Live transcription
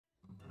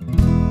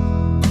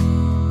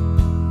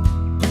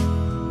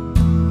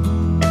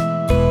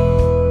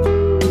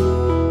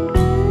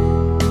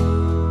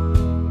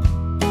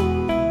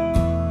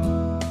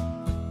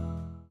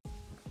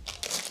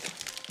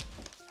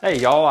Hey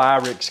y'all,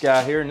 Irix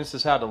Guy here, and this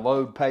is how to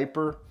load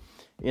paper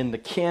in the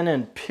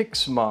Canon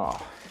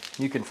Pixma.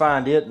 You can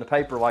find it in the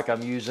paper like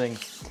I'm using.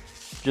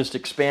 Just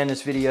expand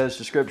this video's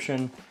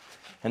description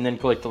and then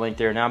click the link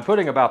there. Now I'm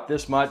putting about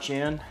this much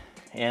in,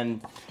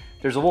 and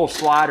there's a little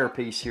slider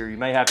piece here. You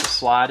may have to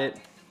slide it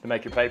to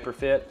make your paper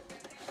fit.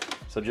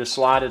 So just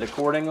slide it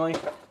accordingly.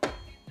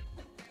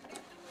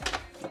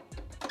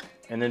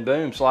 And then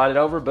boom, slide it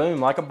over, boom,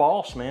 like a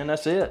boss, man,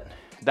 that's it.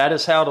 That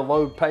is how to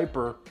load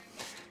paper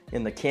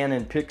in the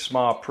Canon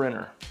Pixma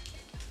printer.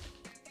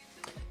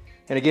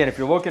 And again, if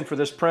you're looking for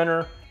this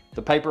printer,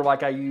 the paper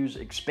like I use,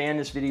 expand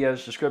this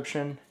video's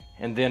description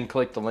and then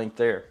click the link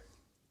there.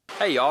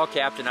 Hey y'all,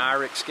 Captain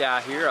Irix Guy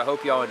here. I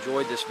hope y'all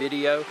enjoyed this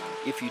video.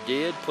 If you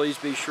did, please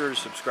be sure to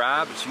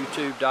subscribe. It's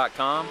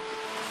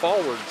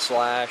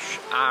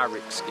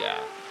youtube.com/Irix Guy.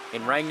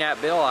 And ring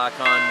that bell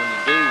icon when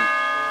you do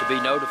to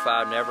be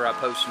notified whenever I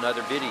post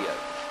another video.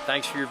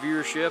 Thanks for your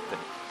viewership, and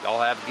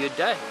y'all have a good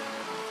day.